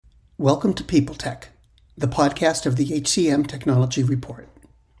Welcome to People Tech, the podcast of the HCM Technology Report.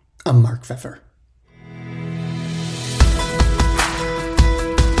 I'm Mark Pfeffer.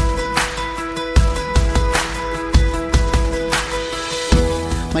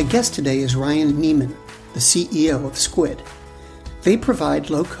 My guest today is Ryan Niemann, the CEO of Squid. They provide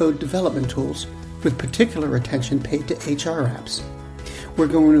low-code development tools with particular attention paid to HR apps. We're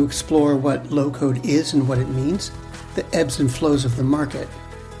going to explore what low-code is and what it means, the ebbs and flows of the market,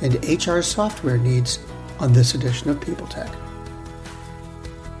 and HR software needs on this edition of People Tech.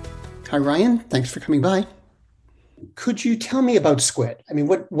 Hi, Ryan. Thanks for coming by. Could you tell me about Squid? I mean,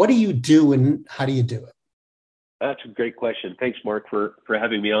 what do you do and how do you do it? That's a great question. Thanks, Mark, for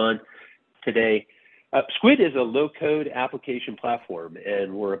having me on today. Squid is a low-code application platform,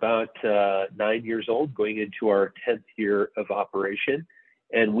 and we're about 9 years old, going into our 10th year of operation.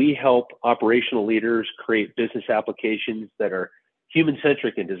 And we help operational leaders create business applications that are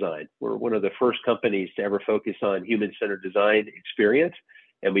human-centric in design. We're one of the first companies to ever focus on human-centered design experience,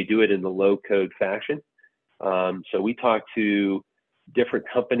 and we do it in the low-code fashion. So we talk to different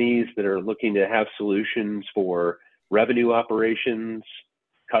companies that are looking to have solutions for revenue operations,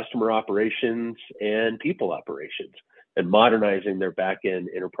 customer operations, and people operations, and modernizing their back-end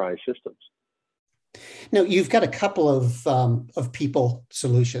enterprise systems. Now, you've got a couple of people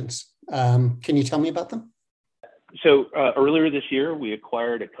solutions. Can you tell me about them? So earlier this year, we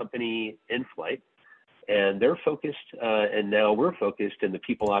acquired a company, InFlight, and they're focused, and now we're focused in the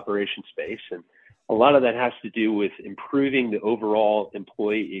people operations space. And a lot of that has to do with improving the overall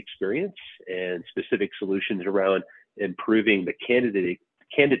employee experience and specific solutions around improving the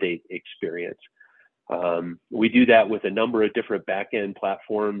candidate experience. We do that with a number of different back-end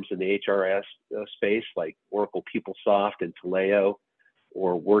platforms in the HRS space, like Oracle PeopleSoft and Taleo,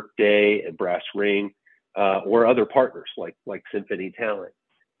 or Workday and BrassRing, or other partners like Symphony Talent.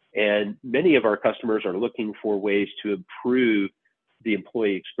 And many of our customers are looking for ways to improve the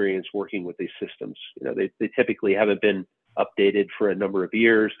employee experience working with these systems. You know, they typically haven't been updated for a number of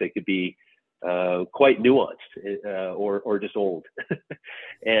years. They could be quite nuanced or just old.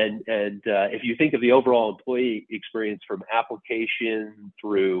 and if you think of the overall employee experience from application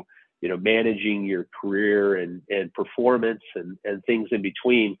through, managing your career and performance and things in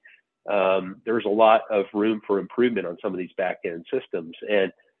between, there's a lot of room for improvement on some of these back-end systems.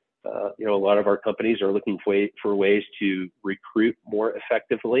 And a lot of our companies are looking for ways to recruit more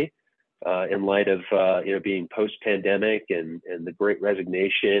effectively in light of being post-pandemic and the Great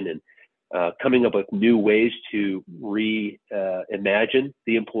Resignation, and coming up with new ways to reimagine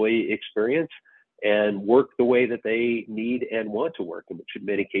the employee experience and work the way that they need and want to work, which in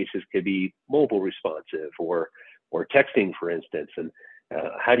many cases could be mobile responsive or texting, for instance. And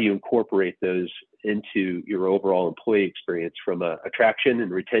how do you incorporate those into your overall employee experience from a attraction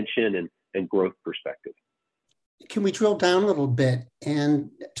and retention and growth perspective? Can we drill down a little bit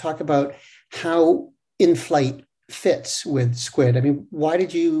and talk about how InFlight fits with Squid? I mean, why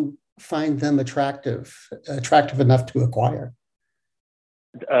did you find them attractive enough to acquire?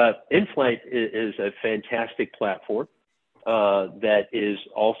 InFlight is a fantastic platform that is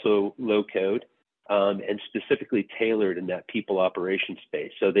also low code and specifically tailored in that people operations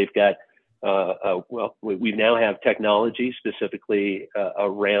space. So they've got, we now have technology specifically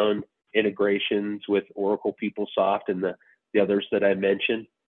around integrations with Oracle PeopleSoft and the others that I mentioned.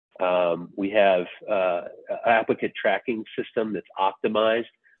 We have an applicant tracking system that's optimized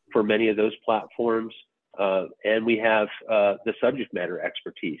for many of those platforms. And we have the subject matter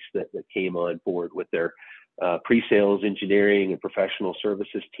expertise that came on board with their pre-sales engineering and professional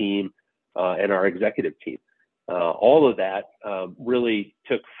services team and our executive team. All of that really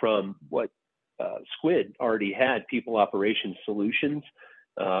took from what Squid already had, people operations solutions,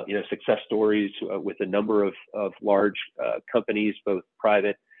 success stories with a number of large companies, both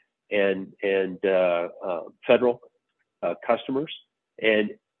private and federal customers.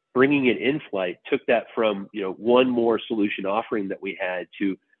 And bringing in InFlight took that from one more solution offering that we had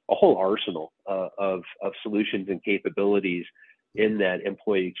to a whole arsenal of solutions and capabilities in that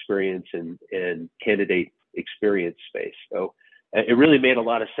employee experience and candidate experience space. So it really made a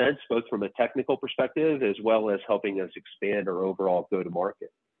lot of sense, both from a technical perspective as well as helping us expand our overall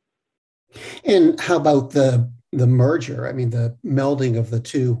go-to-market. And how about the merger? I mean, the melding of the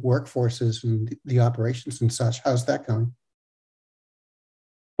two workforces and the operations and such. How's that going?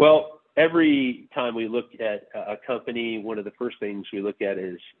 Well, every time we look at a company, one of the first things we look at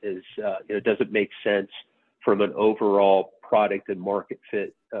is does it make sense from an overall product and market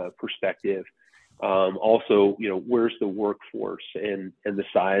fit perspective? Also, where's the workforce and the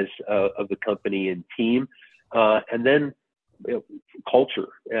size of the company and team? And then culture.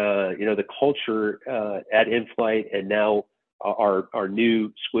 The culture at InFlight, and now our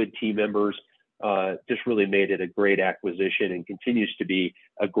new Squid team members just really made it a great acquisition and continues to be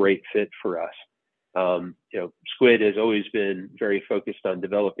a great fit for us. Squid has always been very focused on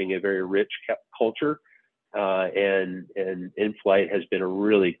developing a very rich culture, and InFlight has been a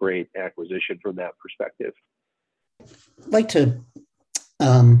really great acquisition from that perspective. I'd like to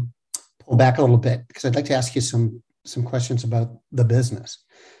pull back a little bit because I'd like to ask you some questions about the business.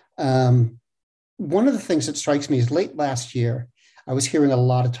 One of the things that strikes me is late last year, I was hearing a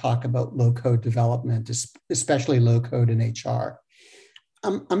lot of talk about low-code development, especially low-code in HR.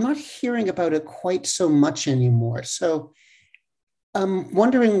 I'm not hearing about it quite so much anymore. So I'm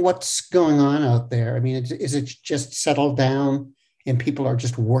wondering what's going on out there. I mean, is it just settled down and people are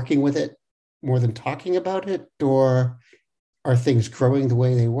just working with it more than talking about it? Or are things growing the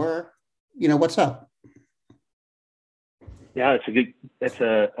way they were? What's up? Yeah, that's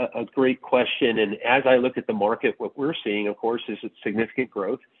a great question. And as I look at the market, what we're seeing, of course, is significant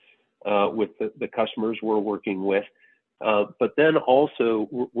growth with the customers we're working with. But then also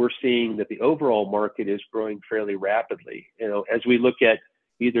we're seeing that the overall market is growing fairly rapidly. As we look at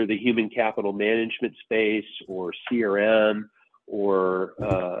either the human capital management space or CRM or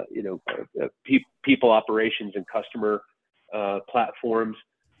people operations and customer platforms,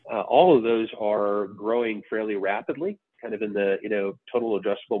 all of those are growing fairly rapidly, kind of in the total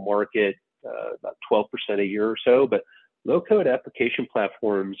addressable market, about 12% a year or so. But low-code application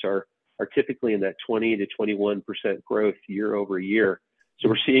platforms are typically in that 20 to 21% growth year over year. So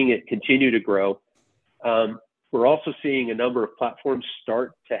we're seeing it continue to grow. We're also seeing a number of platforms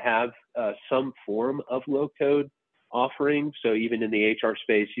start to have some form of low-code offering. So even in the HR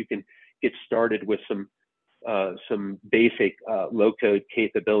space, you can get started with some basic low-code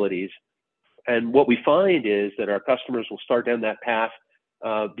capabilities. And what we find is that our customers will start down that path,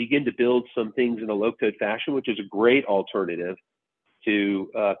 begin to build some things in a low-code fashion, which is a great alternative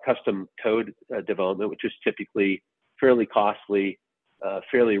to custom code development, which is typically fairly costly,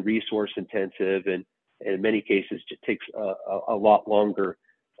 fairly resource intensive, and in many cases it takes a lot longer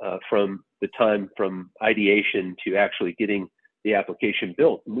from the time from ideation to actually getting the application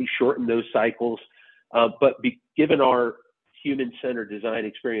built. And we shorten those cycles, but given our human-centered design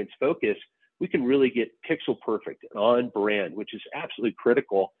experience focus, we can really get pixel perfect and on brand, which is absolutely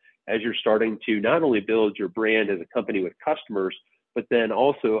critical as you're starting to not only build your brand as a company with customers, but then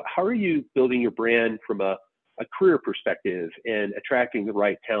also how are you building your brand from a career perspective and attracting the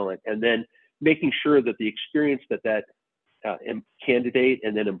right talent, and then making sure that the experience that candidate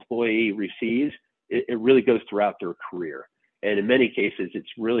and then employee receives, it really goes throughout their career. And in many cases, it's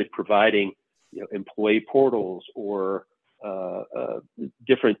really providing employee portals or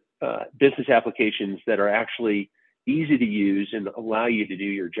different business applications that are actually easy to use and allow you to do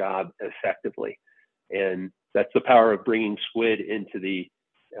your job effectively. And that's the power of bringing Squid into the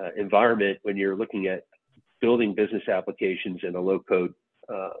environment when you're looking at building business applications in a low-code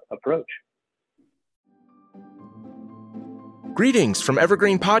approach. Greetings from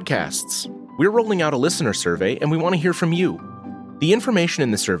Evergreen Podcasts. We're rolling out a listener survey, and we want to hear from you. The information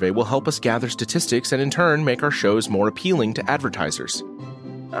in the survey will help us gather statistics and in turn make our shows more appealing to advertisers.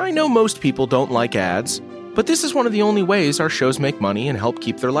 I know most people don't like ads, but this is one of the only ways our shows make money and help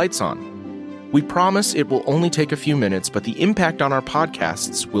keep their lights on. We promise it will only take a few minutes, but the impact on our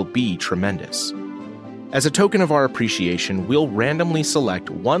podcasts will be tremendous. As a token of our appreciation, we'll randomly select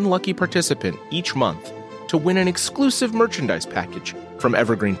one lucky participant each month to win an exclusive merchandise package from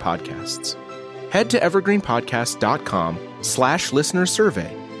Evergreen Podcasts. Head to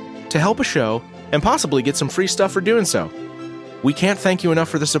evergreenpodcast.com/listenersurvey to help a show and possibly get some free stuff for doing so. We can't thank you enough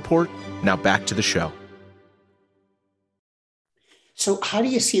for the support. Now back to the show. So how do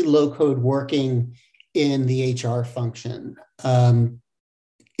you see low-code working in the HR function?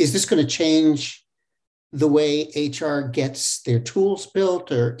 Is this going to change the way HR gets their tools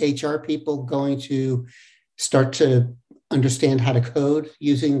built, or HR people going to start to understand how to code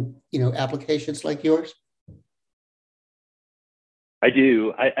using, applications like yours? I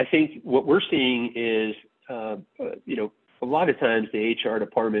do. I think what we're seeing is, a lot of times the HR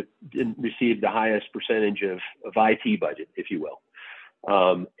department didn't receive the highest percentage of IT budget, if you will.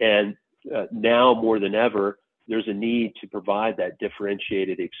 And now more than ever, there's a need to provide that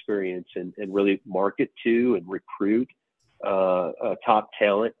differentiated experience and really market to and recruit top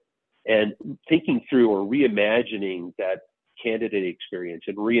talent, and thinking through or reimagining that candidate experience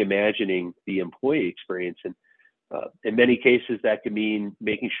and reimagining the employee experience. And in many cases, that could mean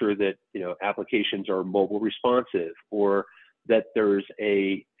making sure that applications are mobile responsive, or that there's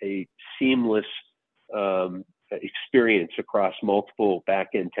a seamless experience across multiple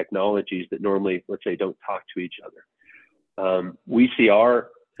back-end technologies that normally, let's say, don't talk to each other. We see our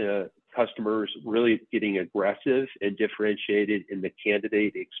customers really getting aggressive and differentiated in the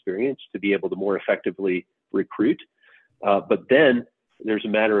candidate experience to be able to more effectively recruit. But then there's a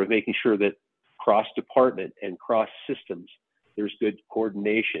matter of making sure that cross-department and cross-systems, there's good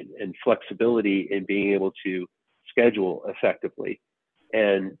coordination and flexibility in being able to schedule effectively.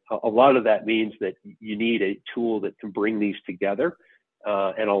 And a lot of that means that you need a tool that can bring these together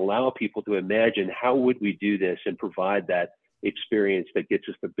and allow people to imagine how would we do this and provide that experience that gets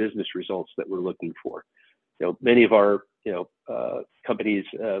us the business results that we're looking for. Many of our companies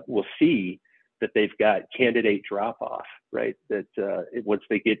will see that they've got candidate drop-off, right? That once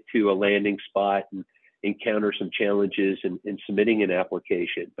they get to a landing spot and encounter some challenges in submitting an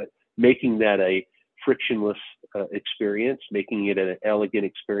application, but making that a frictionless experience, making it an elegant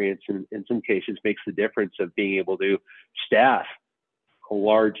experience, and in some cases makes the difference of being able to staff a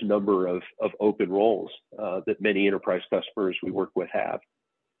large number of open roles that many enterprise customers we work with have.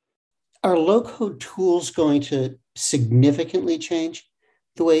 Are low-code tools going to significantly change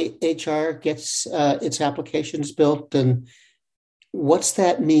the way HR gets its applications built? And what's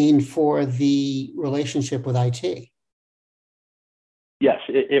that mean for the relationship with IT? Yes,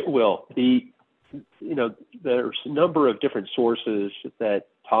 it will. There's a number of different sources that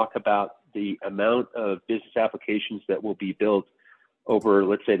talk about the amount of business applications that will be built over,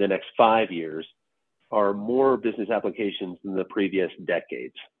 let's say, the next 5 years are more business applications than the previous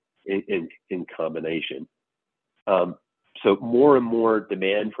decades in combination. So more and more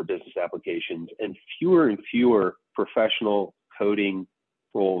demand for business applications and fewer professional coding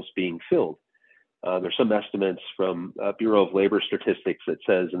roles being filled. There's some estimates from Bureau of Labor Statistics that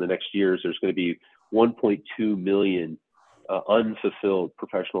says in the next years there's going to be 1.2 million unfulfilled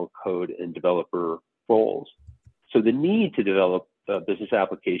professional code and developer roles. So the need to develop business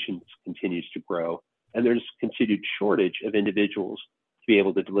applications continues to grow, and there's continued shortage of individuals to be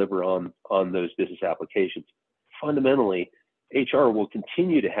able to deliver on those business applications. Fundamentally, HR will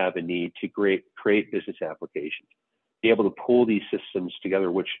continue to have a need to create business applications, be able to pull these systems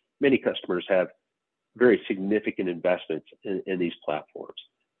together, which many customers have very significant investments in these platforms.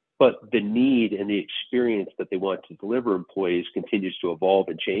 But the need and the experience that they want to deliver employees continues to evolve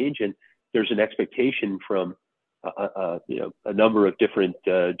and change. And there's an expectation from a number of different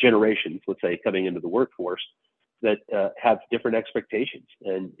generations, let's say, coming into the workforce that have different expectations.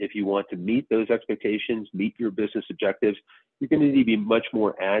 And if you want to meet those expectations, meet your business objectives, you're going to need to be much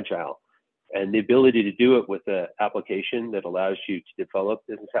more agile. And the ability to do it with an application that allows you to develop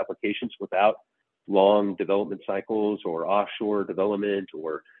business applications without long development cycles or offshore development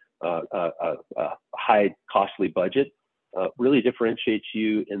or a high costly budget really differentiates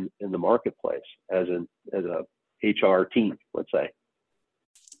you in the marketplace as a HR team, let's say.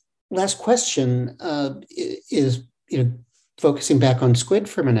 Last question is focusing back on Squid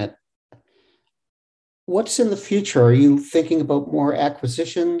for a minute. What's in the future? Are you thinking about more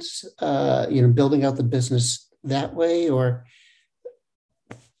acquisitions, building out the business that way, or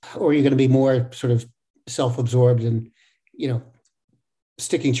are you going to be more sort of self-absorbed and,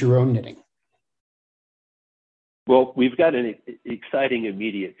 sticking to your own knitting? Well, we've got an exciting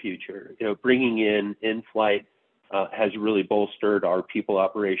immediate future. Bringing in InFlight has really bolstered our people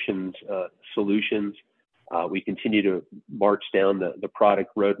operations solutions. We continue to march down the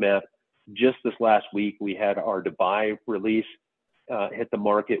product roadmap. Just this last week, we had our Dubai release hit the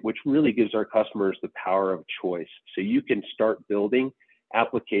market, which really gives our customers the power of choice. So you can start building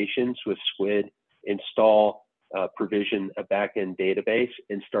applications with Squid, install, provision a backend database,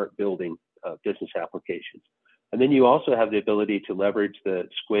 and start building business applications. And then you also have the ability to leverage the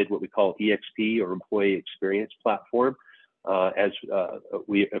Squid, what we call EXP or Employee Experience Platform, as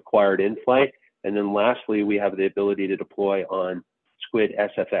we acquired InFlight. And then lastly, we have the ability to deploy on Squid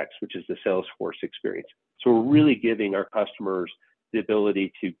SFX, which is the Salesforce experience. So we're really giving our customers the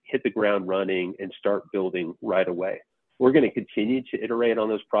ability to hit the ground running and start building right away. We're going to continue to iterate on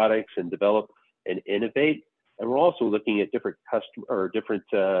those products and develop and innovate. And we're also looking at different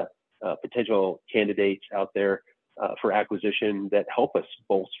potential candidates out there for acquisition that help us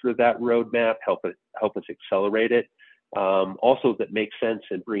bolster that roadmap, help us accelerate it. Also, that makes sense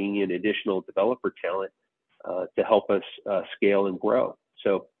in bringing in additional developer talent to help us scale and grow.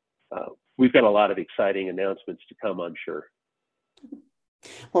 So we've got a lot of exciting announcements to come, I'm sure.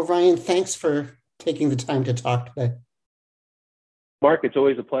 Well, Ryan, thanks for taking the time to talk today. Mark, it's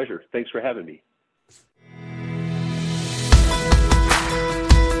always a pleasure. Thanks for having me.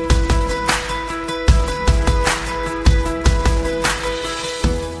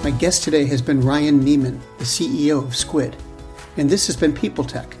 My My guest today has been Ryan Neiman, the CEO of Squid, and this has been People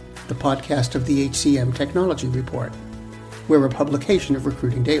Tech, the podcast of the HCM Technology Report. We're a publication of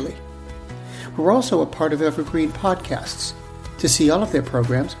Recruiting Daily. We're also a part of Evergreen Podcasts. To see all of their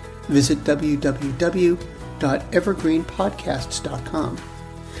programs, visit www.evergreenpodcasts.com.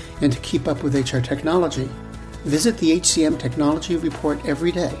 And to keep up with HR technology, visit the HCM Technology Report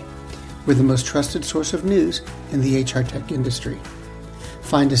every day. We're the most trusted source of news in the HR tech industry.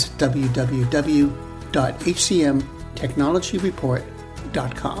 Find us at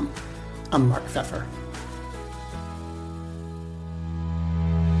www.hcmtechnologyreport.com. I'm Mark Pfeffer.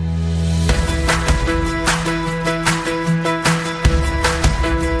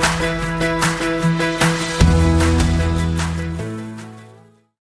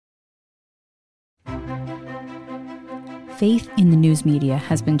 Faith in the news media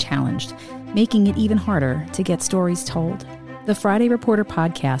has been challenged, making it even harder to get stories told. The Friday Reporter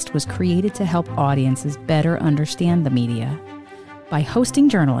podcast was created to help audiences better understand the media by hosting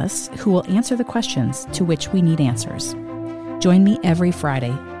journalists who will answer the questions to which we need answers. Join me every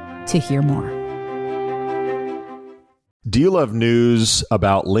Friday to hear more. Do you love news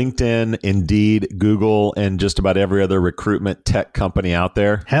about LinkedIn, Indeed, Google, and just about every other recruitment tech company out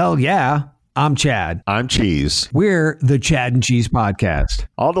there? Hell yeah. I'm Chad. I'm Cheese. We're the Chad and Cheese Podcast.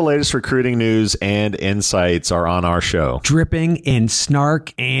 All the latest recruiting news and insights are on our show. Dripping in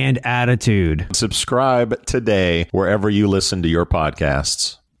snark and attitude. Subscribe today wherever you listen to your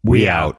podcasts. We out.